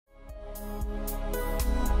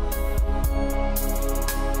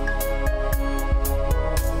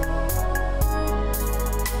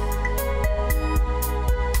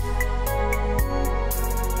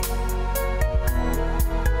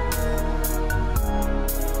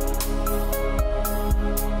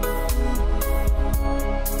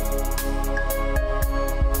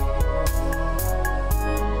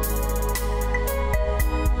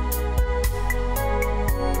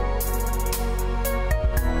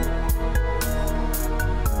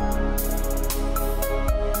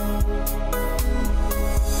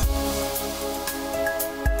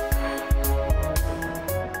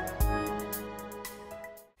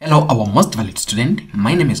Hello, our most valued student.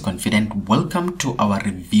 My name is Confident. Welcome to our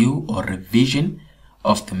review or revision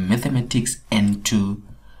of the Mathematics N2.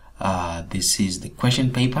 This is the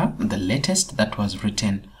question paper, the latest that was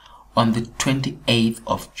written on the 28th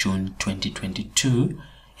of June 2022.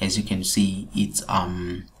 As you can see, it's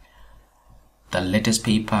the latest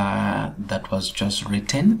paper that was just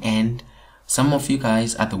written, and some of you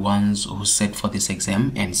guys are the ones who set for this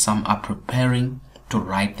exam, and some are preparing to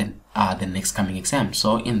write the next coming exam.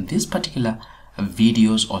 So in this particular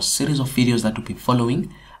videos or series of videos that will be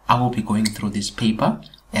following, I will be going through this paper,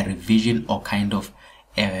 a revision or kind of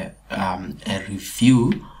a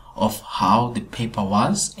review of how the paper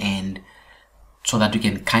was, and so that you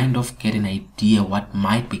can kind of get an idea what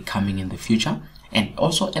might be coming in the future. And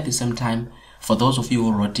also at the same time, for those of you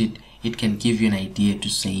who wrote it, it can give you an idea to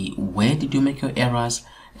say where did you make your errors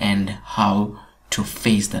and how to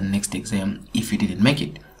face the next exam if you didn't make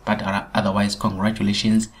it. But otherwise,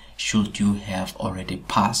 congratulations should you have already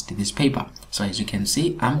passed this paper. So as you can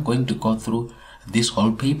see, I'm going to go through this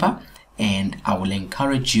whole paper, and I will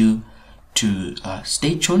encourage you to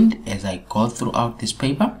stay tuned as I go throughout this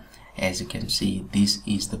paper. As you can see, this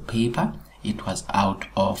is the paper. It was out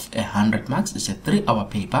of 100 marks. It's a 3-hour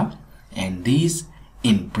paper, and these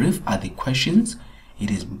in brief are the questions.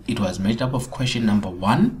 It was made up of question number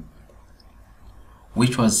 1,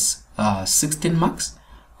 which was 16 marks.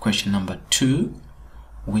 Question number 2,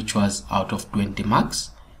 which was out of 20 marks.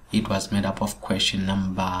 It was made up of question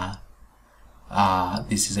number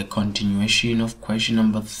this is a continuation of question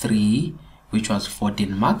number 3, which was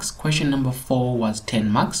 14 marks. Question number 4 was 10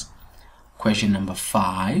 marks. Question number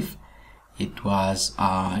 5,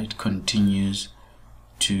 it continues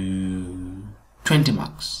to 20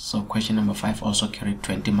 marks. So question number 5 also carried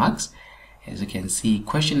 20 marks. As you can see,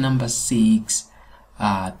 question number 6,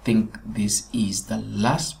 I think this is the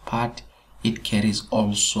last part, it carries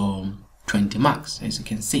also 20 marks, as you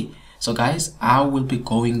can see. So guys, I will be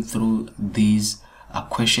going through these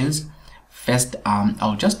questions. First,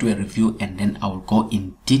 I'll just do a review, and then I'll go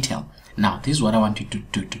in detail. Now, this is what I want you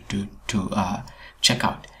to check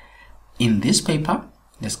out. In this paper,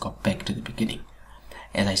 let's go back to the beginning.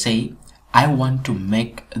 As I say, I want to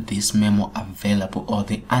make this memo available, or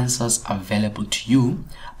the answers available to you,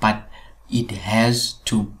 but it has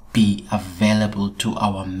to be available to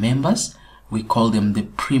our members. We call them the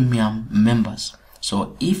premium members.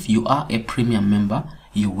 So if you are a premium member,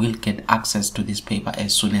 you will get access to this paper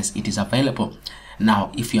as soon as it is available.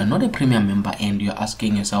 Now, if you are not a premium member and you're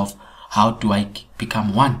asking yourself, how do I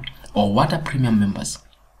become one, or what are premium members?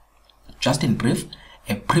 Just in brief,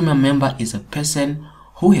 a premium member is a person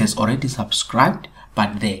who has already subscribed,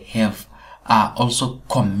 but they have also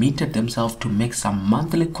committed themselves to make some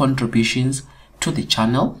monthly contributions to the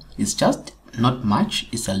channel. It's just not much,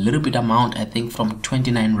 it's a little bit amount. I think from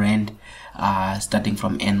 29 Rand, starting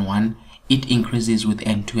from N1, it increases with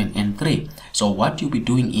N2 and N3. So what you'll be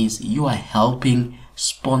doing is you are helping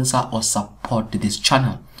sponsor or support this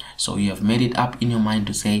channel. So you have made it up in your mind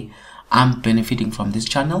to say, I'm benefiting from this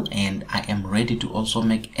channel, and I am ready to also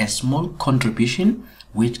make a small contribution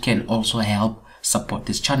which can also help support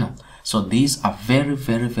this channel. So these are very,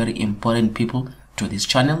 very, very important people to this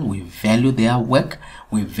channel. We value their work,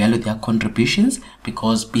 we value their contributions,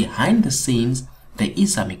 because behind the scenes there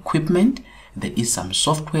is some equipment, there is some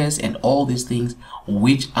softwares, and all these things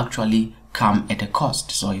which actually come at a cost.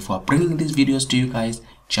 So if we're bringing these videos to you guys,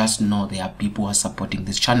 just know there are people who are supporting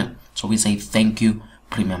this channel. So we say thank you,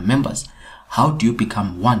 premium members. How do you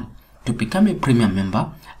become one? To become a premium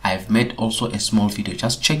member, I've made also a small video.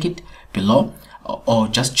 Just check it below, or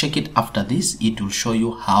just check it after this. It will show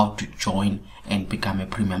you how to join and become a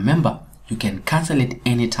premium member. You can cancel it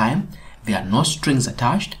anytime. There are no strings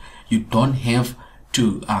attached. You don't have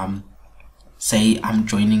to say I'm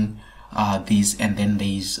joining this, and then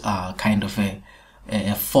there's kind of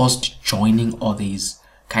a forced joining, or there's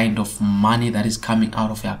kind of money that is coming out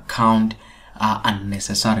of your account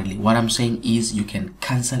unnecessarily. What I'm saying is you can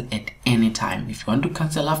cancel at any time. If you want to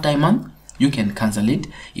cancel after a month, you can cancel it.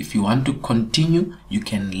 If you want to continue, you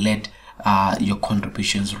can let your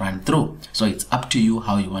contributions run through. So it's up to you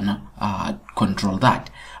how you wanna control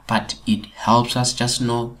that, but it helps us. Just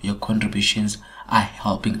know your contributions are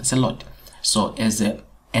helping us a lot. So as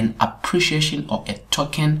an appreciation or a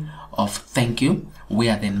token of thank you, we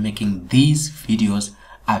are then making these videos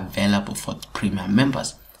available for premium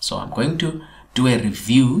members. So I'm going to do a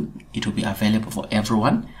review. It will be available for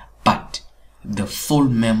everyone, but the full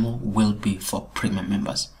memo will be for premium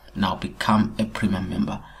members. Now become a premium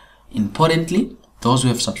member. Importantly, those who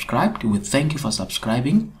have subscribed, we thank you for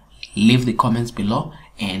subscribing. Leave the comments below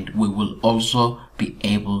and we will also be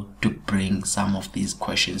able to bring some of these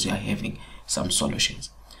questions you are having some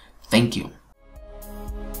solutions. Thank you.